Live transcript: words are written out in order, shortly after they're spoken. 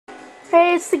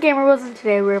Hey, it's the Gamer Bros, and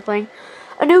today we're playing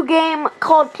a new game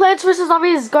called Plants vs.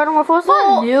 Zombies Garden Warfare. It's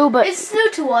not new, but it's new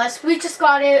to us. We just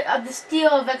got it of this deal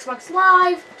of Xbox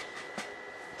Live.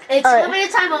 It's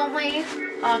limited time only.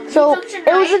 So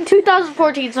it was in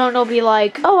 2014, so it'll be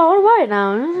like, oh, I want to buy it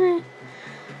now.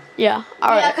 Yeah,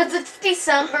 alright. Yeah, because it's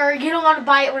December. You don't want to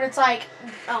buy it when it's like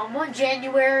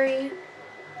January.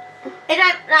 And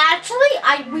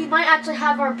we might actually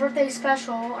have our birthday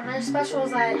special, and our special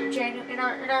is at January.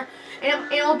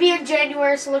 It'll be in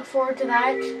January, so look forward to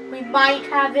that. We might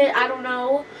have it. I don't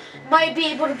know. Might be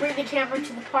able to bring the camera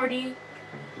to the party.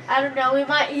 I don't know. We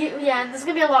might. Yeah, there's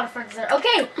gonna be a lot of friends there.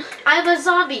 Okay, I'm a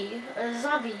zombie,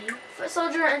 foot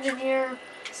soldier, engineer,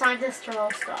 scientist, or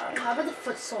all star. How about the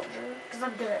foot soldier? Because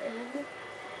I'm good at it.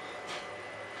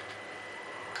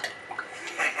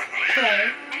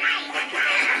 Okay.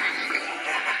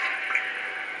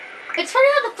 It's funny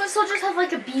how the foot soldiers have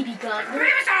like a BB gun.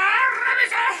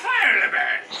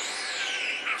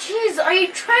 Jeez, are you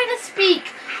trying to speak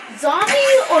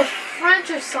zombie or French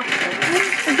or something?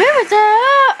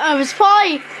 It was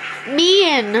probably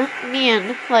Mian.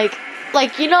 Like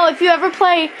you know, if you ever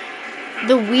play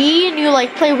the Wii and you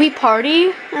like play Wii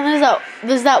Party, and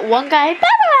there's that one guy.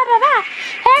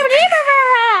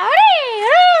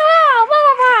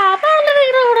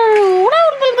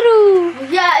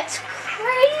 Yeah, it's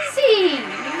crazy.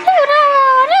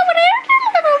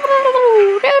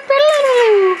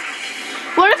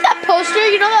 What if that poster,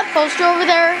 you know that poster over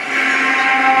there?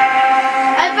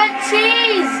 I've been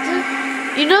teased.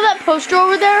 You know that poster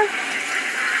over there?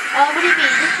 What do you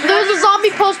mean? There's a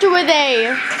zombie poster with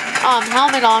a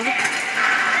helmet on.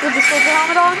 With the soldier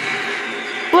helmet on.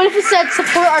 What if it said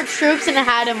support our troops and it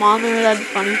had him on there? That'd be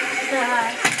funny.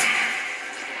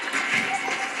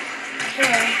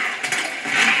 Okay.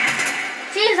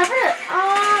 Jeez, I'm gonna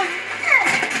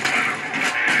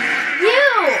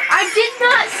I did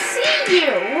not see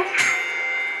you.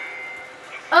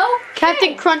 Okay.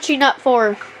 Captain Crunchy Nut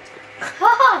 4.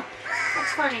 Haha,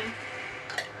 that's funny.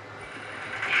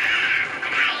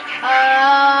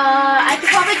 I can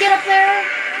probably get up there.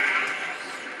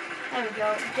 There we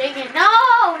go. Dang it. No!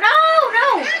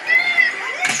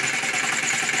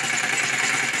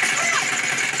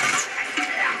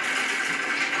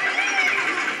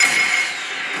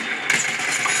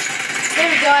 There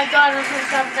we go. I got it.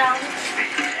 Jump down.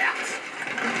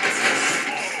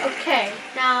 Okay,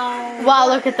 now. Wow,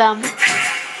 look at them.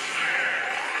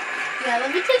 Yeah,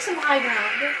 let me take some high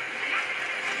ground.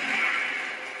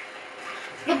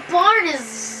 The barn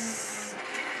is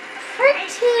pretty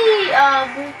scary,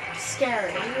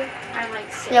 I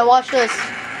might say. Yeah, watch this.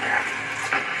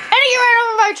 And he ran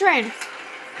over my train.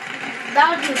 That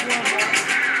would be horrible.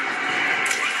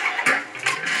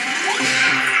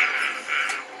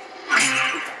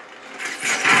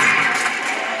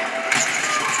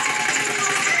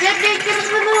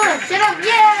 Get up,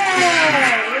 yay!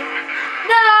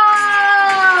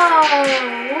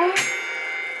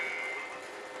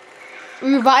 No!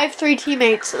 Revive 3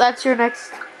 teammates. That's your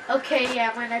next. Okay,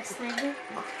 yeah, my next thing. Okay,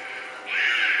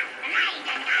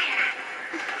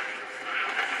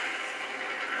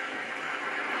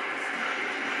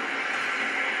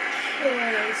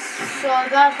 so I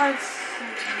gotta find some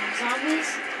zombies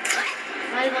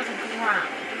right on the ground.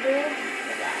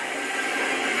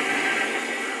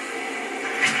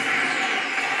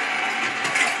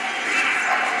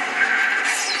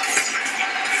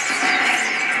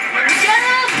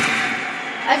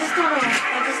 I just don't know.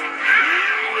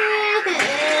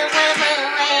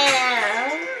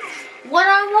 What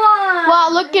I want. Wow,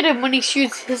 look at him when he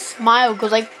shoots. His smile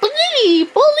goes like, bully,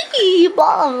 bully,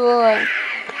 bully.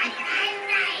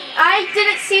 I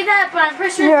didn't see that, but I'm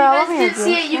pretty sure if you guys didn't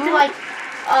see it, you can like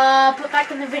put back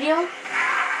in the video.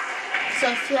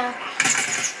 So yeah.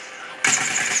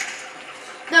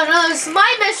 No, this is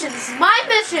my mission. This is my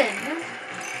mission.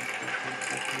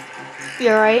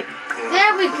 You're right.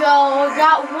 There we go. We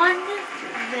got one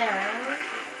there.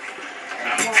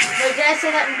 Wait, did I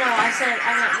say that? No, I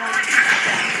meant one.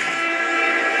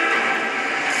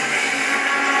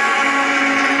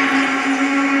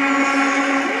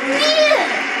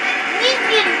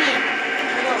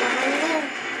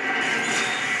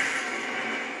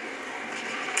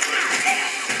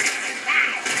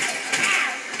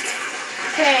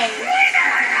 Okay.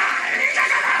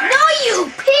 No, you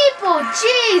people!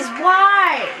 Jeez,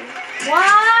 why?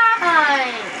 Why?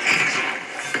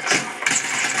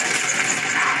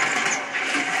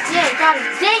 Yeah, got him.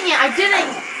 Dang it, I didn't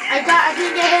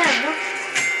get him.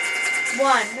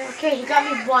 One. Okay, he got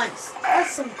me once.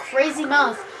 That's some crazy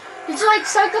mouth. Did you like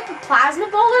suck up a plasma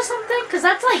ball or something? Cause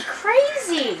that's like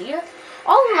crazy.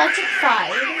 All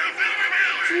electrified.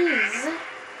 Jeez.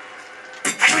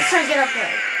 I'm gonna try to get up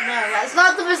there. No, that's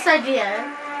not the best idea.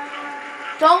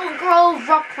 Don't go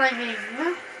rock climbing.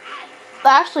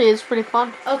 Actually, it's pretty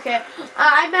fun. Okay,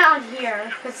 I meant on here,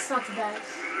 because it's not the best.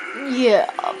 Yeah,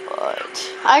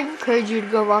 but I encourage you to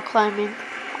go rock climbing.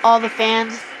 All the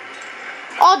fans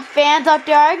out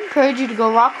there, I encourage you to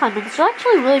go rock climbing. It's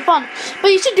actually really fun.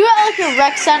 But you should do it at like a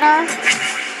rec center.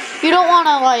 You don't want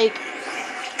to like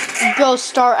go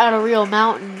start at a real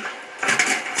mountain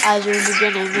as you're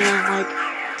beginning. And then, like,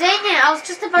 dang it, I was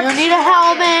just about to. You'll need a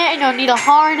helmet, and you'll need a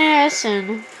harness,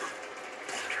 and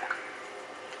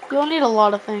you'll need a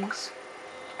lot of things.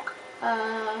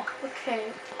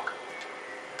 Okay.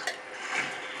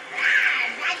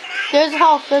 There's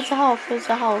health, there's a health, there's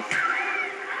a health.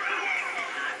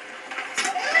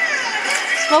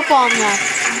 Smoke bomb, yeah.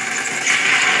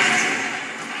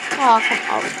 Oh, come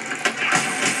on.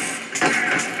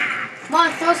 Come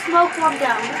on, throw smoke bomb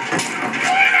down.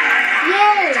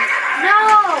 Yay! No!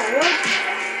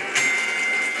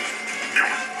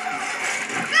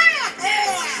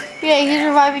 Yeah, he's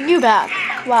reviving you back.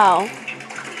 Wow.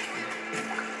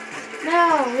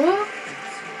 No!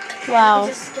 Wow.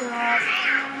 Just stop.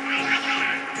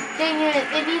 Dang it,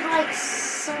 they need like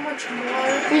so much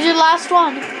more. Here's your last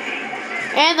one.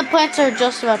 And the plants are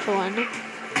just about to win.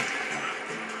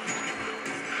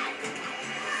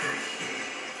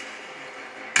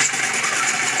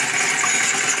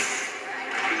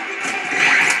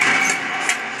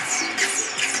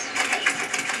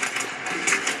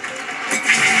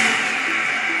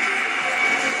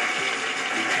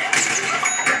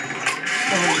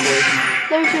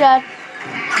 There's your dad.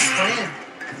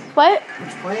 What?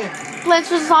 Plants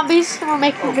vs. Zombies. We're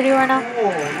making a video right now. Cool,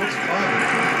 looks fun.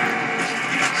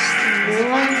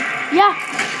 Yeah.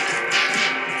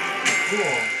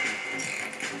 Cool.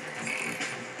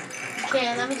 Okay,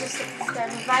 let me just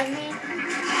revive me.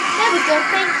 There we go,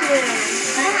 thank you.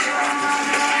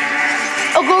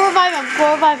 Oh, go revive him. Go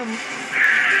revive him.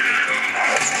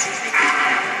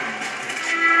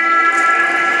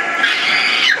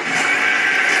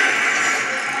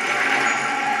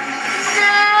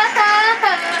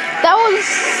 That was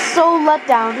so let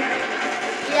down.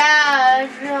 Yeah,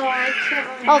 no, I can't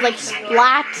remember. I was like,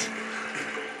 splat.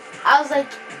 I was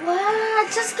like, what?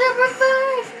 Just get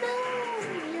revived. No,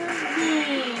 you're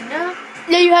mean.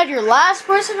 Yeah, you had your last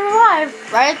person revive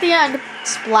right at the end.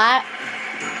 Splat.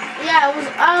 Yeah,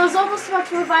 I was almost about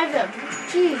to revive him.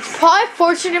 Jeez. Probably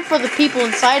fortunate for the people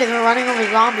inside of it running over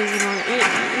zombies.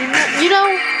 You know.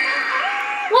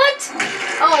 What?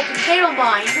 Oh, potato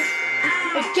mine.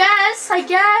 I guess.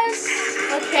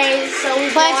 Okay, so we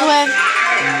Plants win.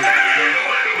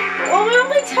 Oh, we're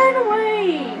only 10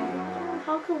 away.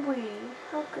 How could we?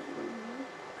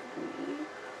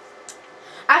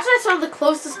 Actually, that's one of the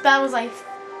closest battles I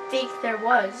think there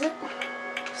was.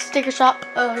 Sticker shop.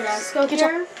 Oh yeah, let's go Sticker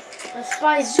here. Let's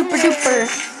buy Super this. duper.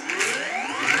 Let's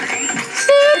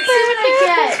see what I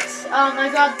get. Oh my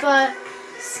god, the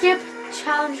skip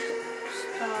challenge.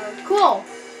 Cool.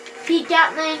 Pete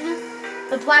Gatling.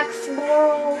 The black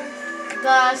floral,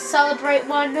 the celebrate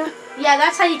one. Yeah,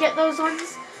 that's how you get those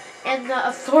ones. And the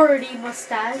authority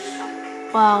mustache.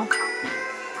 Wow.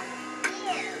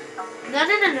 No.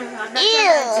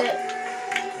 That's it.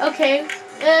 Okay,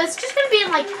 it's just gonna be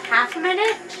in like half a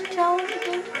minute till the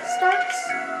game starts.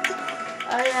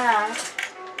 Oh yeah.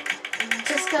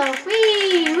 Just go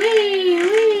wee.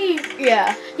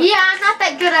 Yeah. Yeah, I'm not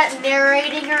that good at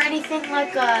narrating or anything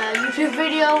like a YouTube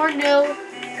video or no.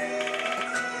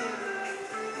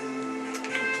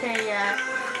 Okay, yeah.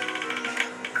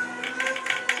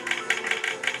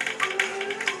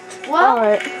 Well,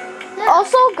 Alright.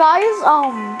 Also, guys,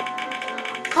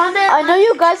 comment. I know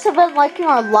you guys have been liking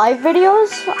our live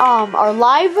videos. Our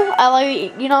live,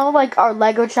 like our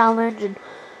Lego challenge, and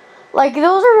like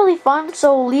those are really fun.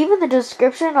 So leave in the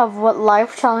description of what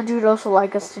live challenge you'd also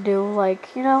like us to do.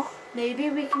 Like,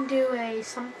 Maybe we can do a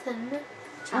something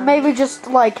challenge. maybe just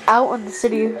like out in the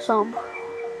city or something.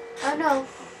 I know.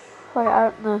 Like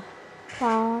out in the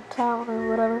town or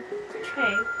whatever.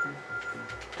 Okay.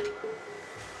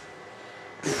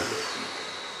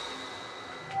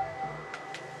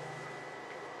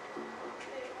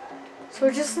 So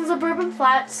we're just in Suburban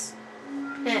Flats.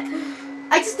 Yeah.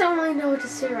 I just don't really know what to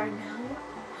say right now.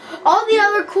 All the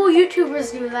other cool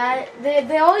YouTubers do that.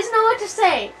 They always know what to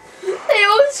say. They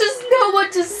always just know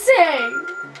what to say.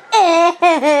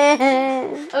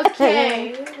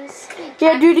 Okay.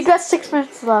 Yeah, dude, you got 6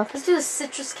 minutes left. Let's do the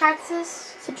citrus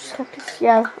cactus. Citrus cactus,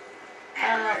 yeah.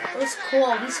 It was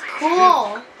cool. He's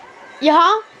cool.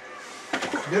 Yeah?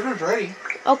 Dinner's ready.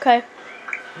 Okay.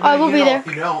 I will be there. If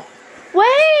you don't.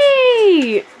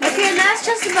 Wait! Okay, and that's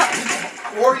just about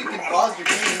Or you can pause your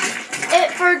game.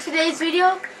 it for today's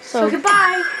video. So So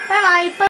goodbye. Bye bye.